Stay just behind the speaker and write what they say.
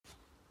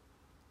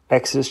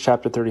Exodus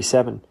chapter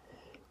 37.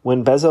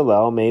 When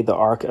Bezalel made the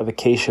ark of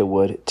acacia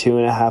wood,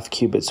 2.5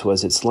 cubits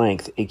was its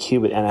length, 1.5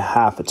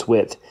 cubits its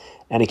width,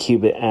 and 1.5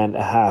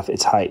 cubits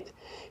its height.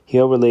 He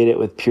overlaid it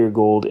with pure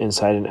gold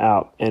inside and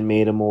out, and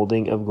made a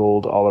molding of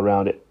gold all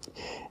around it.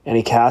 And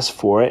he cast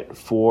for it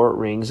 4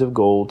 rings of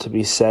gold to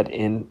be set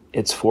in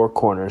its 4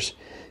 corners,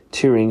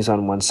 2 rings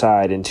on one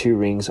side and 2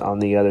 rings on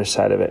the other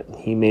side of it.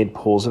 He made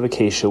poles of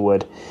acacia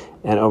wood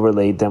and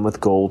overlaid them with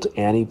gold,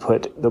 and he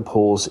put the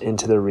poles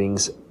into the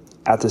rings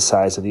at the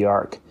sides of the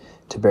ark,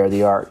 to bear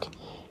the ark.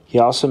 He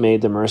also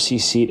made the mercy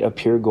seat of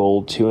pure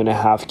gold.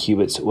 2.5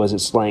 cubits was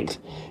its length,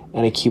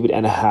 and 1.5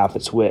 cubits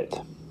its width.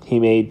 He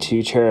made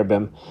 2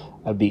 cherubim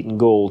of beaten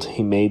gold.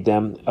 He made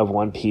them of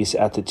one piece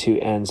at the 2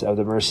 ends of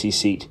the mercy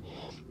seat,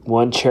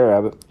 1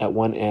 cherub at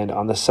one end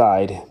on the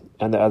side,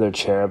 and the other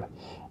cherub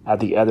at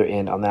the other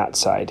end on that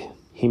side.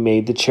 He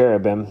made the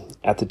cherubim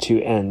at the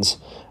 2 ends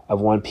of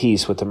one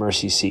piece with the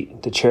mercy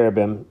seat. The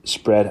cherubim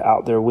spread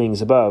out their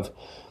wings above,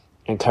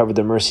 and covered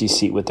the mercy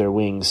seat with their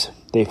wings.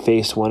 They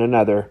faced one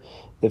another.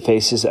 The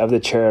faces of the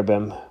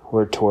cherubim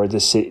were toward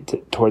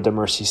the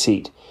mercy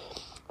seat.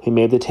 He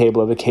made the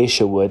table of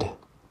acacia wood.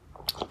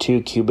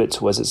 2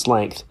 cubits was its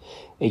length,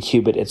 1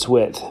 cubit its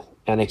width,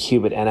 and 1.5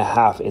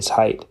 cubits its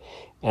height.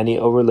 And he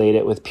overlaid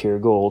it with pure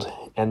gold,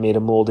 and made a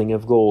molding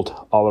of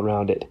gold all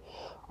around it.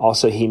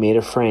 Also he made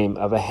a frame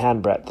of a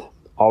handbreadth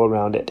all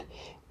around it,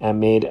 and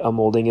made a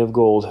molding of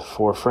gold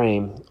for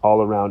frame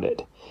all around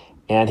it.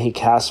 And he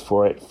cast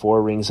for it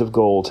 4 rings of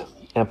gold,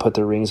 and put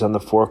the rings on the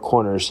 4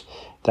 corners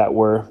that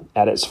were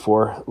at its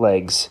 4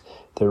 legs.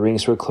 The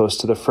rings were close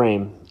to the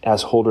frame,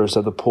 as holders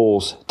of the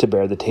poles to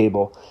bear the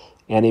table.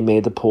 And he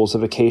made the poles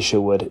of acacia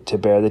wood to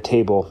bear the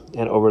table,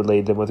 and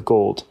overlaid them with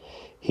gold.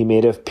 He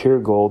made of pure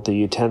gold the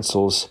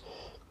utensils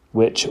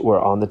which were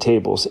on the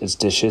tables, its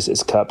dishes,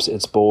 its cups,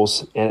 its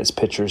bowls, and its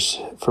pitchers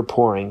for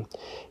pouring.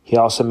 He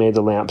also made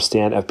the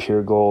lampstand of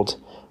pure gold.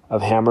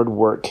 Of hammered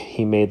work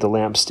he made the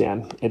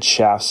lampstand, its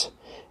shafts,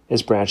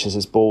 its branches,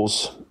 its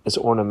bowls, its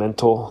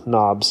ornamental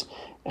knobs,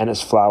 and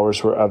its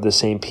flowers were of the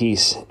same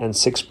piece, and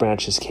 6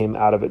 branches came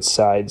out of its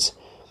sides,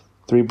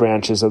 3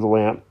 branches of the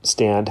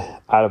lampstand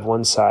out of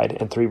one side,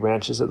 and 3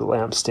 branches of the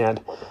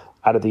lampstand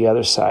out of the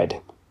other side.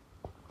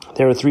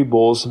 There were 3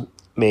 bowls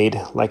made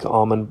like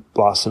almond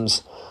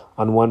blossoms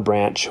on one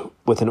branch,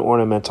 with an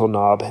ornamental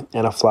knob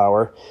and a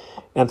flower,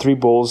 and 3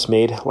 bowls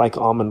made like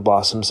almond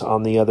blossoms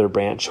on the other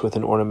branch, with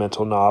an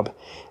ornamental knob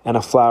and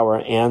a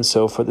flower, and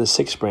so for the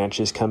 6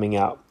 branches coming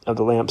out of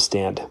the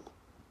lampstand.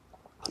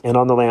 And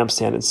on the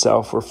lampstand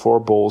itself were 4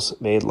 bowls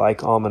made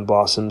like almond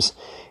blossoms,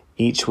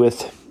 each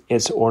with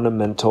its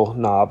ornamental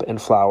knob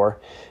and flower.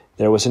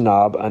 There was a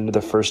knob under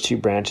the first 2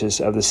 branches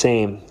of the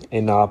same,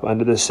 a knob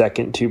under the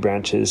second 2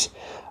 branches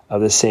of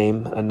the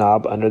same, a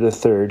knob under the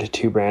third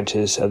 2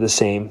 branches of the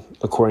same,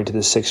 according to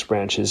the 6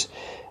 branches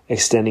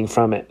extending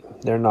from it.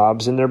 Their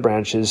knobs and their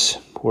branches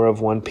were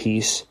of one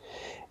piece,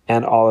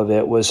 and all of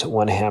it was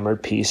one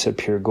hammered piece of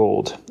pure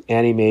gold.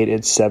 And he made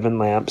its 7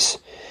 lamps,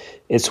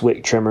 its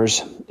wick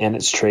trimmers, and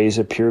its trays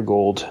of pure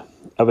gold.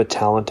 Of a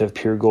talent of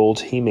pure gold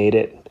he made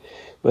it,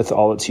 with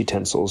all its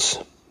utensils.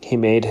 He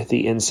made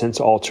the incense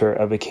altar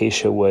of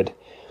acacia wood.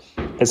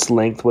 Its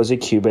length was 1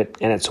 cubit,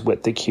 and its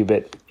width 1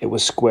 cubit. It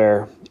was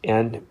square,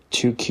 and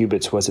 2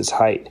 cubits was its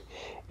height.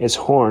 Its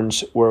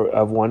horns were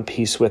of one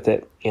piece with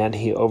it, and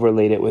he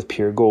overlaid it with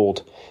pure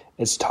gold.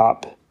 Its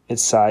top,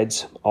 its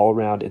sides, all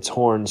around its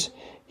horns.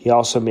 He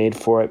also made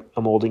for it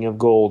a molding of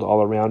gold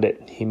all around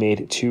it. He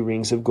made 2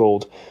 rings of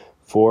gold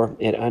for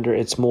it under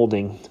its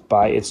molding,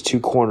 by its 2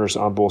 corners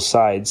on both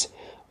sides,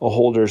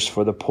 holders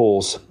for the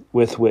poles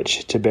with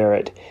which to bear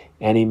it.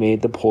 And he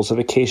made the poles of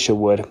acacia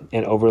wood,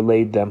 and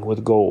overlaid them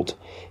with gold.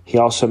 He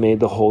also made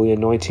the holy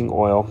anointing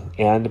oil,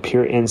 and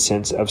pure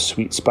incense of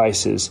sweet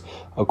spices,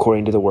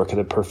 according to the work of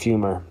the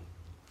perfumer.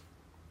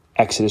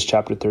 Exodus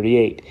chapter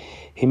 38.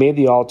 He made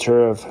the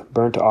altar of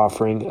burnt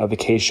offering of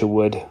acacia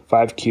wood.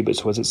 5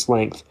 cubits was its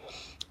length,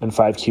 and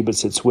 5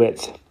 cubits its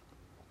width.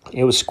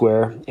 It was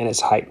square, and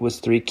its height was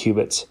 3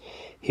 cubits.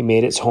 He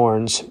made its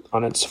horns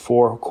on its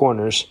 4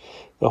 corners.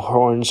 The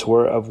horns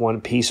were of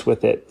one piece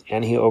with it,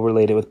 and he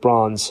overlaid it with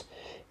bronze.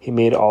 He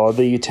made all of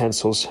the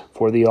utensils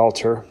for the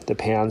altar, the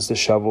pans, the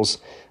shovels,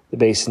 the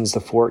basins,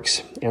 the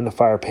forks, and the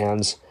fire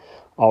pans.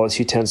 All its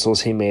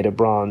utensils he made of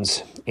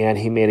bronze, and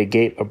he made a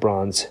gate of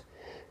bronze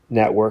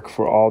network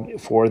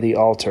for the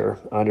altar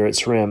under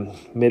its rim,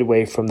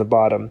 midway from the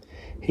bottom.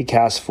 He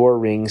cast 4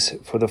 rings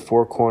for the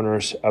 4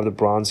 corners of the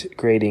bronze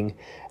grating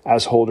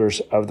as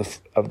holders of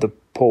the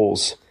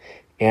poles,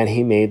 and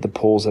he made the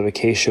poles of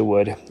acacia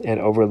wood and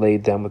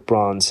overlaid them with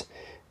bronze.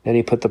 Then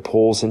he put the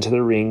poles into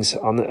the rings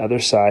on the other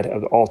side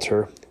of the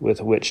altar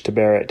with which to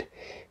bear it.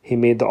 He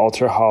made the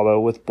altar hollow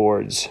with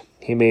boards.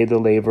 He made the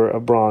laver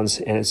of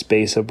bronze and its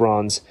base of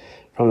bronze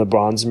from the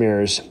bronze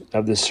mirrors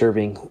of the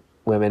serving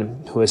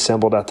women who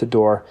assembled at the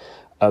door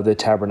of the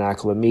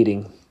tabernacle of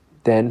meeting.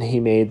 Then he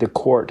made the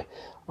court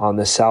on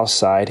the south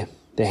side.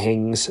 The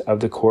hangings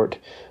of the court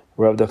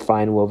were of the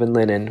fine woven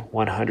linen,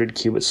 100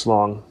 cubits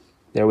long.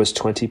 There was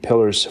 20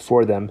 pillars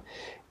for them,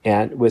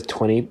 and with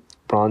 20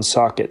 bronze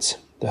sockets.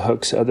 The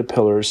hooks of the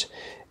pillars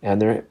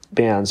and their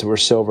bands were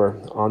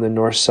silver. On the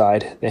north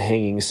side, the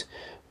hangings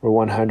were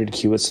 100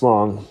 cubits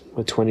long,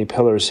 with 20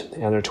 pillars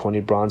and their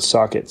 20 bronze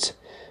sockets.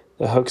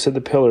 The hooks of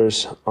the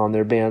pillars on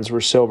their bands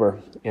were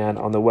silver, and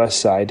on the west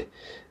side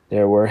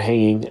there were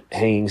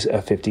hangings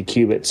of 50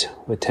 cubits,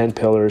 with 10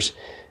 pillars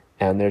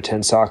and their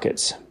 10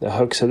 sockets. The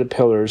hooks of the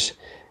pillars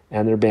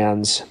and their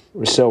bands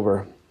were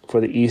silver. For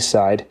the east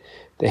side,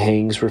 the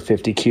hangings were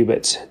 50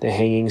 cubits. The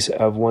hangings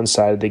of one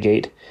side of the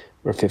gate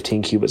were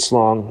 15 cubits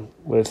long,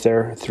 with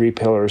their 3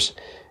 pillars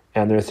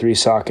and their 3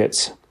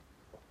 sockets,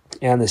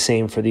 and the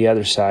same for the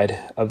other side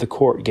of the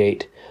court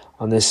gate.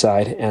 On this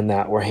side and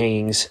that were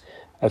hangings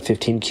of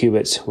 15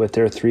 cubits, with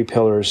their 3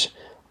 pillars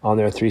on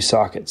their 3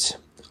 sockets.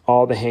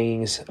 All the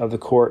hangings of the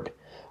court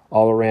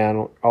all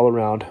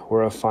around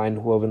were of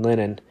fine woven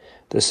linen.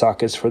 The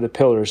sockets for the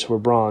pillars were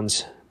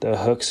bronze. The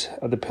hooks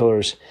of the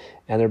pillars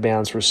and their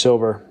bands were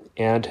silver,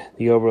 and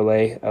the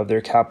overlay of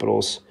their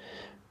capitals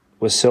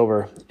was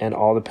silver, and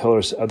all the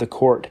pillars of the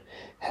court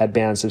had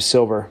bands of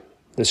silver.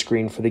 The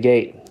screen for the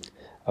gate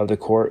of the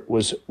court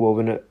was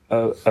woven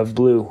of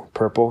blue,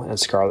 purple, and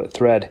scarlet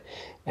thread,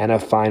 and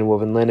of fine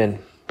woven linen.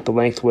 The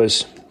length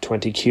was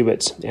 20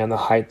 cubits, and the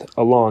height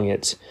along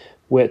its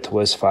width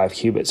was 5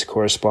 cubits,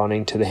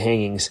 corresponding to the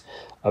hangings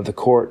of the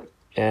court.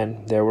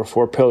 And there were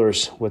 4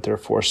 pillars with their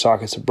 4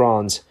 sockets of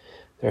bronze.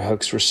 Their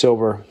hooks were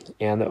silver,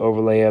 and the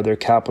overlay of their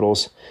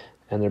capitals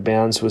and their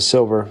bands was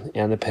silver,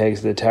 and the pegs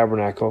of the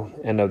tabernacle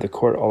and of the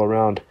court all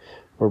around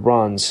were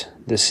bronze.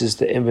 This is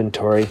the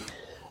inventory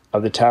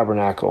of the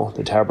tabernacle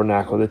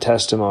of the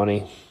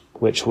testimony,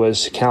 which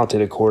was counted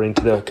according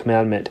to the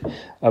commandment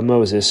of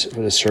Moses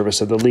for the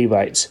service of the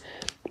Levites,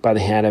 by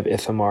the hand of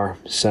Ithamar,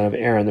 son of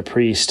Aaron the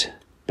priest.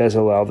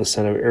 Bezalel, the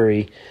son of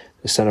Uri,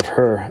 the son of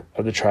Hur,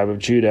 of the tribe of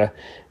Judah,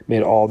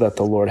 made all that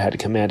the Lord had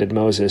commanded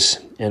Moses.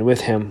 And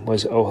with him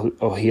was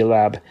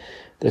Oholiab,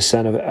 the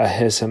son of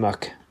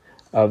Ahisamach,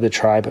 of the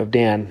tribe of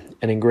Dan,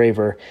 an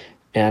engraver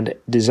and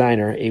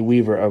designer, a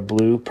weaver of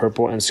blue,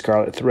 purple, and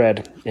scarlet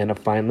thread, and of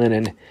fine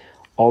linen.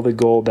 All the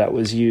gold that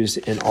was used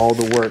in all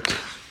the work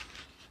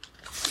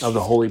of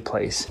the holy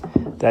place,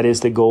 that is,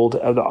 the gold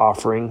of the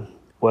offering,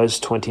 was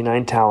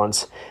 29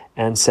 talents,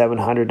 and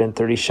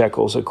 730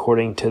 shekels,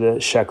 according to the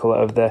shekel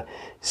of the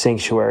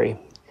sanctuary.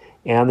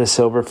 And the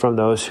silver from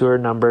those who are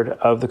numbered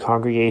of the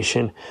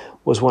congregation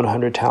was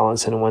 100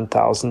 talents and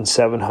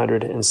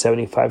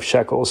 1,775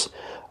 shekels,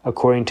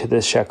 according to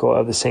the shekel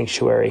of the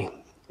sanctuary.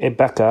 A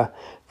bekah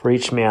for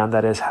each man,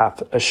 that is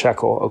half a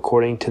shekel,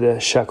 according to the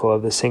shekel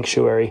of the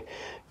sanctuary,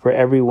 for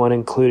every one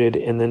included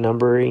in the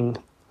numbering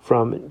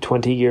from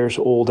 20 years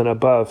old and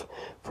above,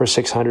 for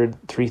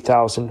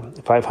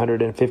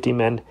 603,550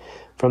 men.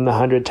 From the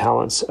 100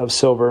 talents of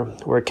silver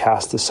were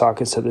cast the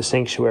sockets of the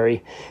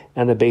sanctuary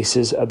and the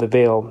bases of the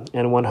veil,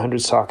 and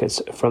 100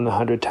 sockets from the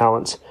 100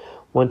 talents,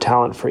 1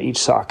 talent for each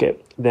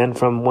socket. Then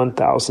from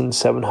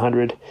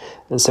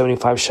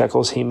 1,775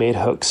 shekels he made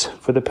hooks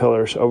for the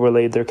pillars,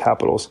 overlaid their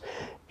capitals,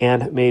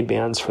 and made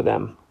bands for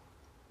them.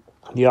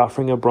 The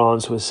offering of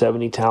bronze was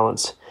 70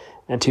 talents,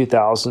 and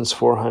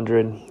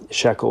 2,400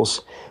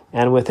 shekels,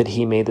 and with it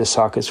he made the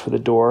sockets for the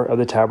door of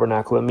the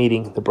tabernacle of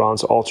meeting, the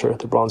bronze altar,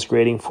 the bronze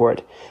grating for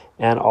it,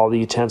 and all the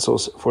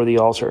utensils for the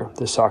altar,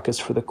 the sockets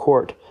for the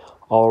court,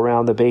 all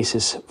around the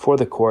bases for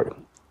the court,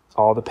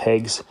 all the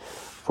pegs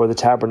for the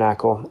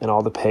tabernacle, and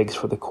all the pegs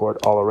for the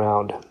court all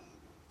around.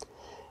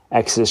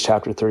 Exodus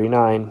chapter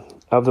 39.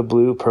 Of the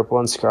blue, purple,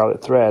 and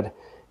scarlet thread,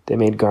 they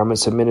made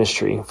garments of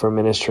ministry for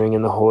ministering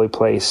in the holy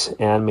place,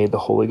 and made the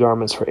holy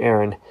garments for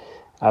Aaron,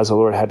 as the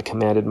Lord had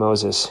commanded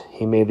Moses.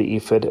 He made the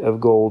ephod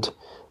of gold,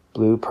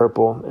 blue,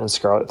 purple, and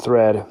scarlet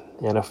thread,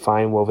 and of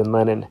fine woven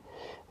linen.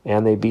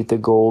 And they beat the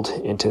gold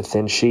into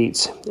thin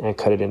sheets, and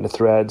cut it into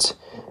threads,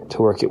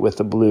 to work it with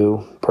the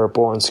blue,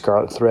 purple, and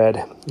scarlet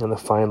thread, and the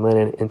fine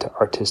linen into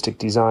artistic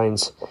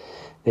designs.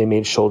 They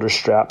made shoulder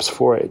straps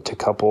for it to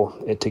couple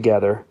it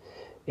together.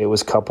 It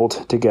was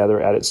coupled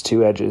together at its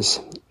 2 edges,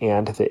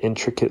 and the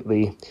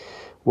intricately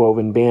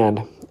woven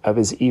band of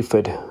his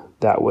ephod,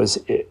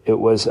 it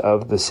was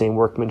of the same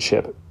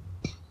workmanship,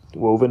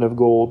 woven of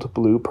gold,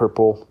 blue,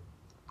 purple,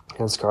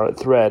 and scarlet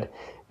thread,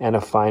 and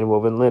of fine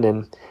woven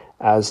linen,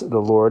 as the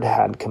Lord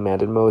had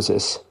commanded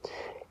Moses.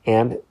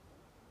 And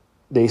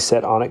they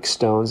set onyx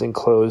stones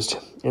enclosed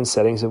in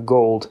settings of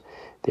gold.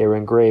 They were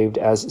engraved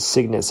as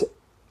signets,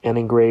 and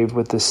engraved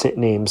with the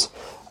names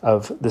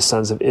of the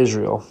sons of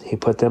Israel. He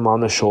put them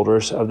on the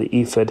shoulders of the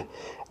ephod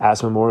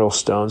as memorial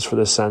stones for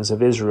the sons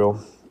of Israel,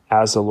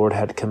 as the Lord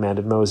had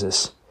commanded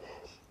Moses.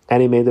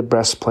 And he made the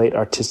breastplate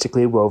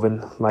artistically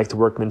woven, like the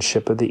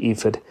workmanship of the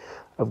ephod,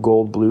 of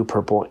gold, blue,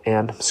 purple,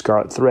 and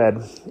scarlet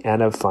thread,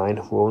 and of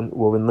fine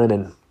woven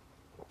linen.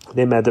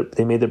 They made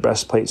the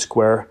breastplate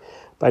square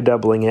by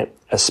doubling it.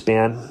 A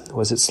span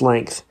was its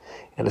length,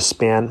 and a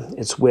span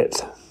its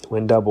width,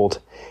 when doubled.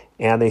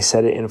 And they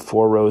set it in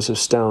 4 rows of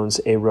stones,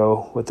 a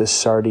row with a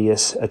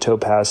sardius, a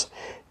topaz,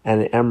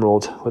 and an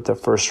emerald with the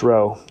first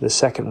row, the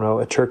second row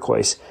a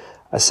turquoise,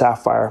 a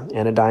sapphire,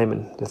 and a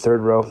diamond, the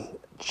third row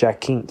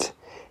jacinth,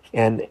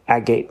 and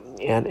agate,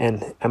 and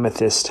an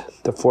amethyst.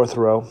 The fourth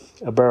row,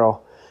 a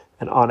beryl,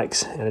 an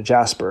onyx, and a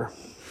jasper.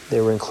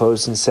 They were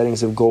enclosed in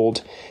settings of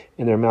gold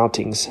in their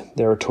mountings.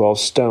 There were 12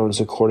 stones,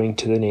 according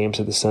to the names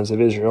of the sons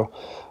of Israel,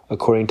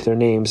 according to their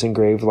names,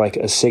 engraved like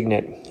a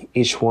signet,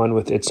 each one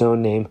with its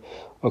own name,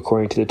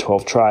 according to the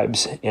 12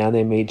 tribes. And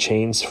they made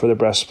chains for the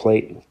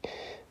breastplate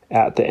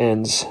at the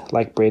ends,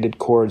 like braided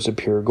cords of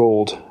pure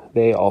gold.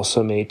 They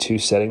also made 2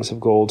 settings of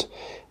gold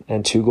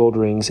and 2 gold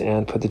rings,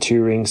 and put the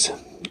 2 rings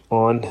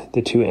on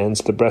the 2 ends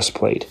of the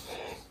breastplate.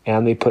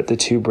 And they put the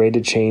 2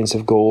 braided chains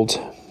of gold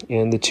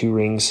in the 2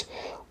 rings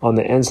on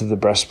the ends of the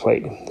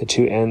breastplate. The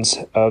 2 ends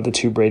of the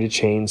 2 braided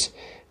chains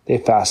they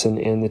fastened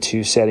in the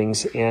 2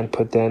 settings, and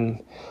put them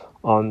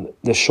on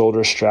the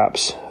shoulder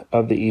straps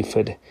of the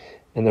ephod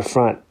in the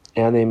front.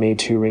 And they made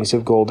 2 rings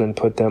of gold, and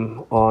put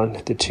them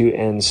on the 2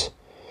 ends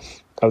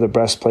of the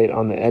breastplate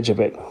on the edge of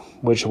it,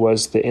 which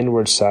was the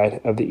inward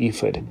side of the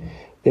ephod.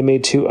 They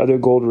made 2 other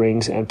gold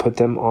rings, and put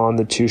them on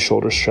the 2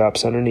 shoulder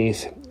straps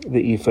underneath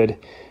the ephod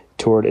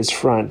toward its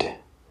front,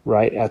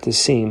 right at the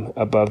seam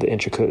above the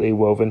intricately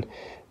woven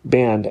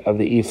band of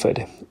the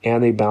ephod.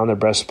 And they bound the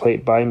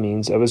breastplate by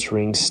means of its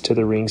rings to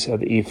the rings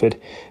of the ephod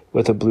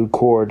with a blue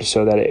cord,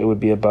 so that it would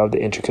be above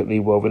the intricately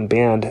woven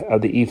band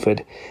of the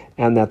ephod,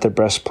 and that the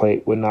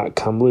breastplate would not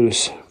come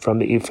loose from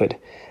the ephod,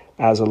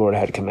 as the Lord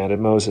had commanded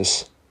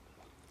Moses.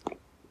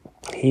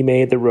 He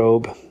made the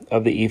robe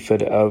of the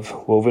ephod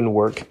of woven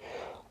work,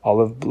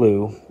 olive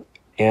blue,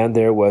 and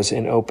there was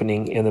an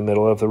opening in the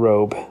middle of the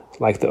robe,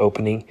 like the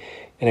opening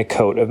in a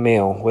coat of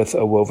mail, with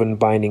a woven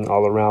binding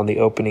all around the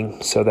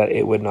opening, so that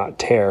it would not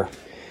tear.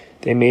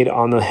 They made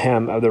on the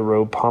hem of the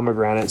robe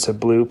pomegranates of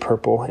blue,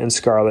 purple, and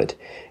scarlet,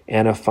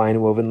 and of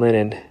fine woven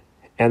linen.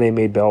 And they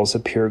made bells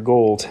of pure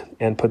gold,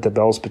 and put the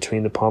bells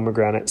between the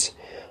pomegranates,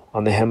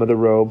 on the hem of the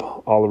robe,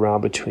 all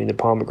around between the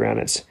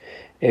pomegranates.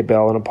 A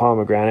bell and a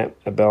pomegranate,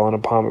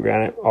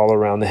 all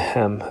around the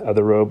hem of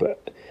the robe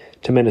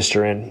to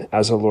minister in,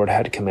 as the Lord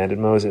had commanded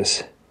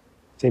Moses.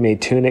 They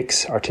made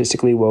tunics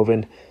artistically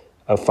woven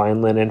of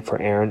fine linen for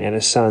Aaron and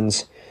his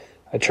sons,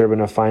 a turban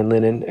of fine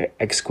linen,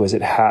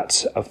 exquisite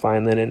hats of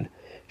fine linen,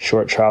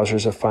 short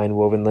trousers of fine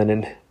woven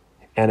linen,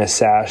 and a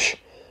sash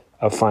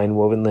of fine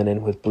woven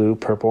linen with blue,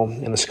 purple,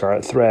 and a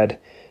scarlet thread,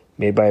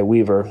 made by a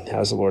weaver,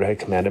 as the Lord had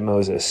commanded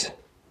Moses.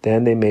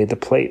 Then they made the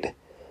plate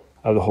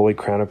of the holy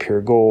crown of pure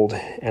gold,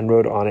 and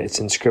wrote on it its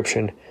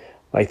inscription,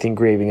 like the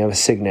engraving of a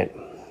signet,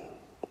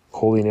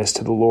 holiness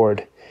to the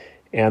Lord.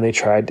 And they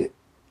tied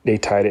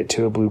it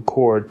to a blue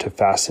cord to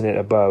fasten it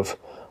above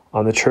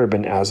on the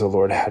turban, as the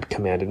Lord had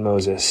commanded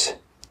Moses.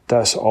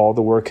 Thus all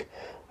the work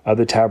of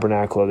the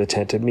tabernacle of the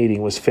tent of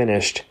meeting was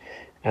finished,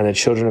 and the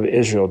children of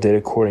Israel did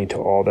according to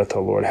all that the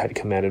Lord had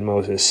commanded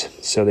Moses.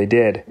 So they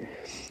did.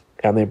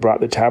 And they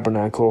brought the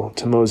tabernacle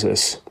to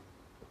Moses,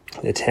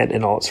 the tent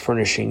and all its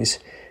furnishings,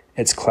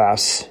 its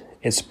clasps,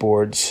 its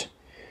boards,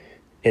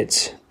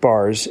 its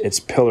bars, its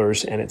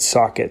pillars, and its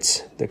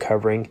sockets, the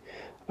covering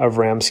of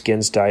ram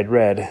skins dyed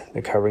red,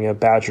 the covering of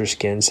badger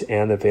skins,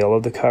 and the veil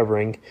of the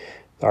covering,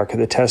 the ark of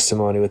the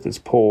testimony with its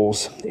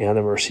poles, and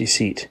the mercy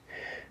seat,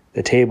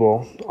 the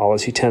table, all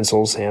its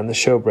utensils, and the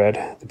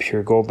showbread, the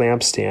pure gold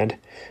lampstand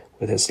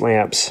with its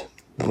lamps,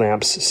 the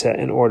lamps set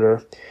in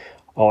order,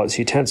 all its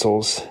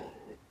utensils,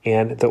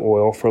 and the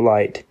oil for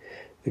light,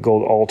 the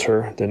gold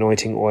altar, the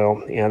anointing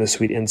oil, and the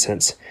sweet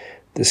incense,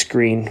 the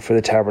screen for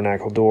the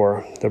tabernacle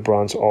door, the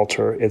bronze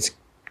altar, its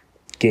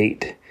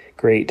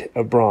grate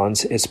of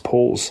bronze, its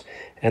poles,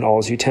 and all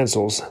its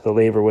utensils, the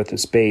laver with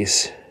its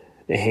base,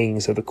 the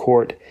hangings of the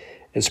court,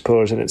 its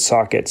pillars and its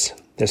sockets,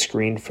 the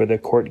screen for the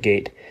court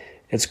gate,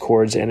 its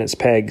cords and its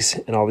pegs,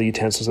 and all the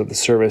utensils of the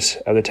service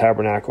of the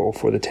tabernacle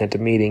for the tent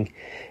of meeting,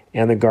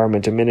 and the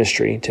garment of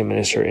ministry to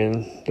minister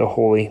in the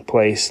holy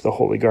place, the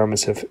holy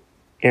garments of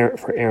Aaron,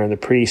 for Aaron the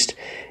priest,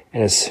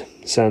 and his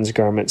sons'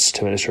 garments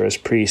to minister as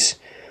priests,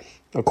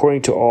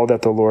 according to all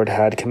that the Lord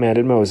had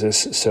commanded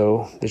Moses.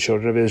 So the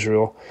children of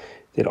Israel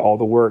did all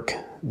the work.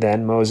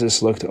 Then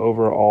Moses looked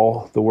over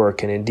all the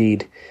work, and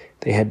indeed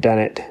they had done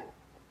it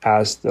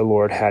as the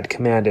Lord had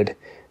commanded,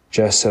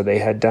 just so they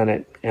had done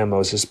it, and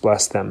Moses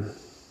blessed them.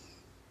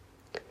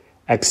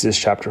 Exodus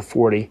chapter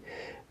 40.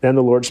 Then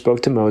the Lord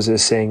spoke to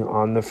Moses, saying,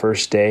 On the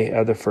first day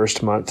of the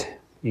first month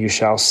you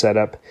shall set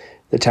up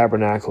the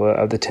tabernacle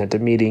of the tent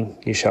of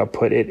meeting. You shall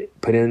put in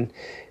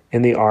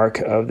the ark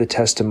of the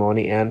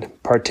testimony, and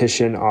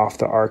partition off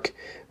the ark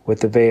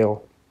with the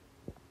veil.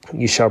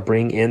 You shall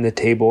bring in the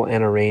table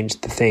and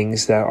arrange the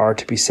things that are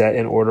to be set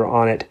in order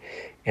on it,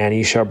 and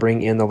you shall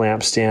bring in the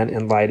lampstand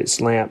and light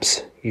its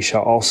lamps. You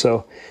shall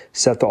also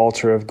set the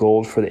altar of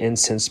gold for the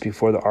incense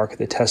before the ark of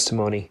the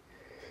testimony,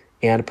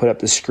 and put up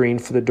the screen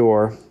for the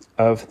door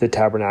of the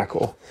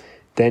tabernacle.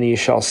 Then you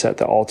shall set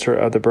the altar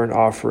of the burnt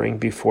offering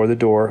before the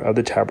door of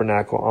the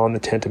tabernacle on the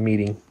tent of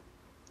meeting.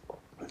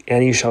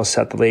 And you shall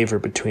set the laver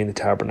between the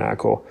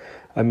tabernacle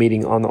of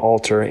meeting on the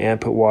altar,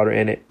 and put water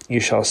in it. You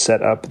shall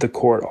set up the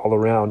court all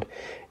around,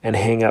 and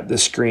hang up the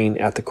screen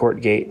at the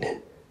court gate.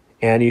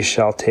 And you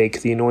shall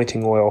take the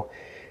anointing oil,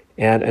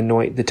 and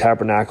anoint the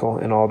tabernacle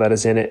and all that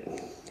is in it,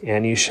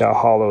 and you shall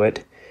hallow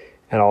it,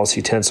 and all its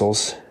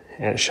utensils,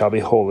 and it shall be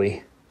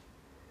holy.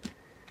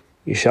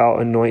 You shall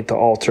anoint the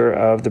altar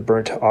of the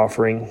burnt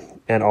offering,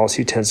 and all its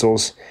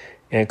utensils,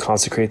 and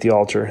consecrate the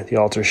altar. The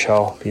altar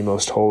shall be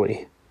most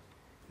holy.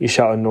 You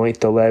shall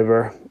anoint the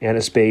laver and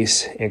its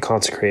base, and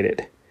consecrate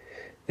it.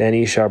 Then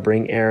ye shall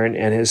bring Aaron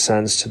and his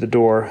sons to the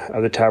door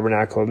of the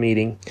tabernacle of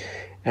meeting,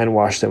 and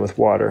wash them with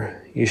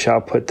water. You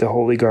shall put the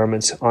holy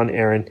garments on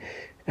Aaron,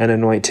 and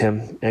anoint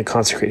him, and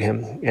consecrate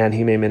him, and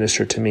he may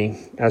minister to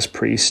me as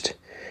priest.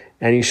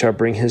 And you shall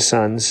bring his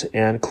sons,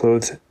 and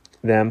clothe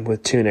them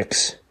with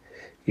tunics.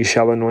 You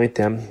shall anoint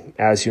them,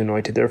 as you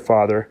anointed their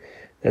father,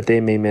 that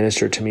they may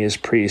minister to me as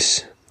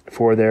priests.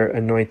 For their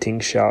anointing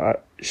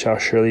shall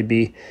surely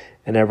be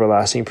an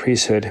everlasting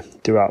priesthood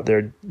throughout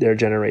their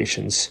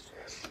generations.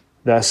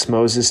 Thus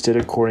Moses did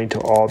according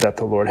to all that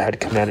the Lord had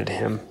commanded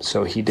him,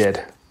 so he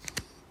did.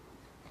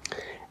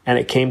 And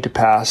it came to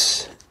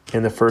pass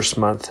in the first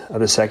month of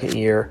the second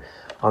year,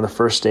 on the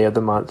first day of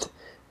the month,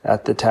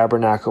 that the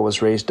tabernacle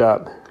was raised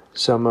up.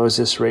 So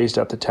Moses raised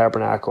up the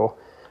tabernacle,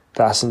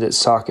 fastened its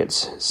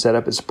sockets, set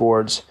up its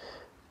boards,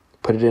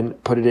 put it in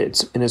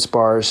its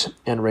bars,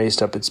 and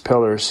raised up its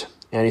pillars.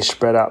 And he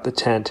spread out the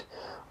tent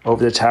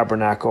over the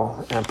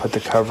tabernacle, and put the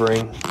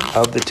covering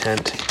of the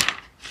tent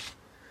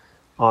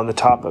on the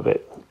top of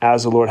it.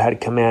 As the Lord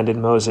had commanded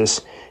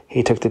Moses,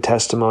 he took the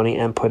testimony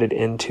and put it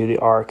into the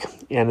ark,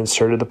 and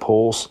inserted the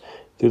poles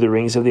through the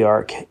rings of the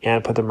ark,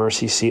 and put the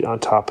mercy seat on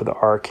top of the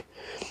ark.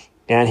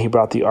 And he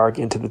brought the ark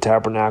into the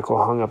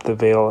tabernacle, hung up the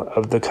veil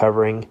of the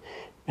covering,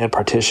 and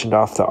partitioned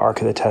off the ark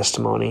of the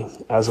testimony,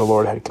 as the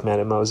Lord had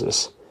commanded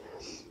Moses.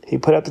 He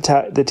put up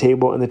the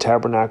table in the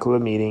tabernacle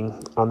of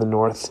meeting on the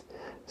north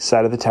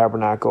side of the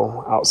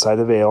tabernacle, outside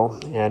the veil,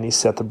 and he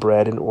set the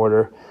bread in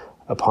order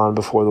upon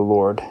before the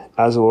Lord.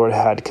 As the Lord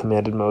had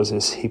commanded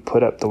Moses, he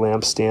put up the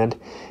lampstand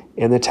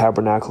in the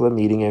tabernacle of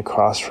meeting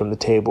across from the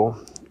table,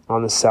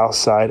 on the south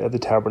side of the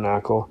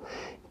tabernacle,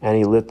 and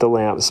he lit the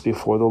lamps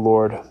before the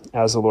Lord,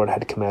 as the Lord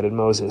had commanded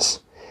Moses.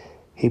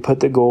 He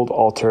put the gold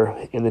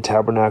altar in the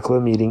tabernacle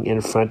of meeting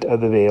in front of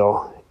the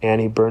veil,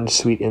 and he burned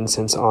sweet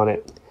incense on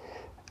it.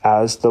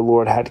 As the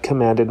Lord had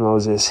commanded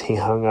Moses, he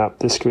hung up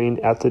the screen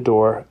at the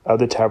door of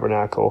the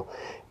tabernacle,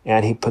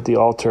 and he put the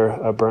altar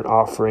of burnt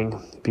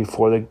offering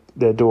before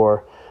the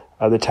door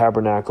of the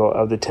tabernacle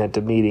of the tent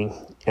of meeting,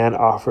 and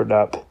offered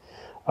up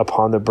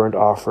upon the burnt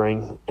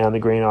offering and the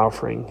grain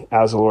offering,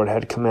 as the Lord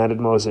had commanded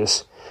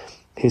Moses.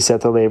 He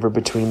set the laver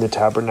between the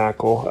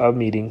tabernacle of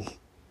meeting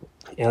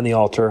and the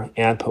altar,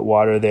 and put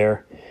water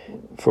there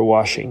for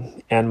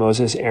washing. And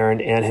Moses,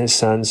 Aaron, and his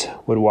sons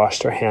would wash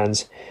their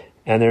hands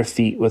and their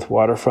feet with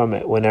water from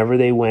it whenever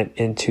they went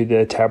into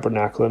the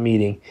tabernacle of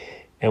meeting.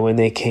 And when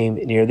they came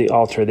near the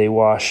altar, they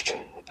washed,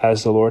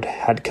 as the Lord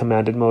had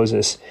commanded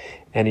Moses.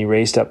 And he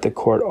raised up the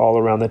court all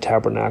around the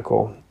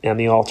tabernacle and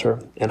the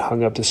altar, and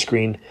hung up the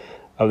screen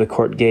of the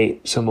court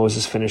gate. So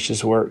Moses finished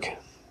his work.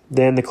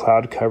 Then the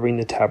cloud covering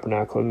the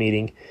tabernacle of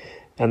meeting,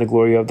 and the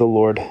glory of the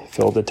Lord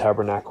filled the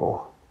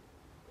tabernacle.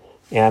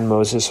 And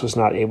Moses was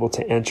not able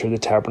to enter the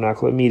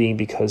tabernacle of meeting,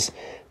 because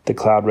the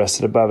cloud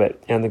rested above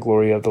it, and the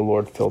glory of the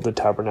Lord filled the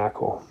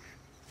tabernacle.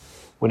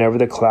 Whenever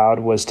the cloud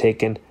was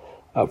taken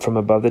up from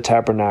above the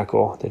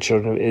tabernacle, the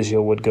children of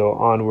Israel would go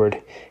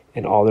onward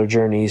in all their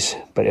journeys.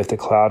 But if the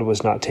cloud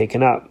was not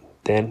taken up,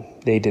 then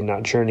they did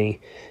not journey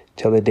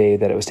till the day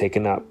that it was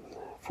taken up.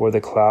 For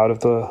the cloud of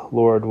the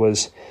Lord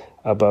was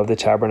above the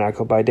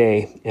tabernacle by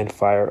day, and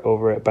fire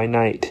over it by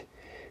night,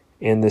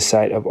 in the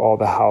sight of all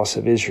the house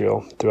of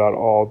Israel throughout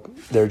all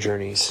their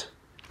journeys.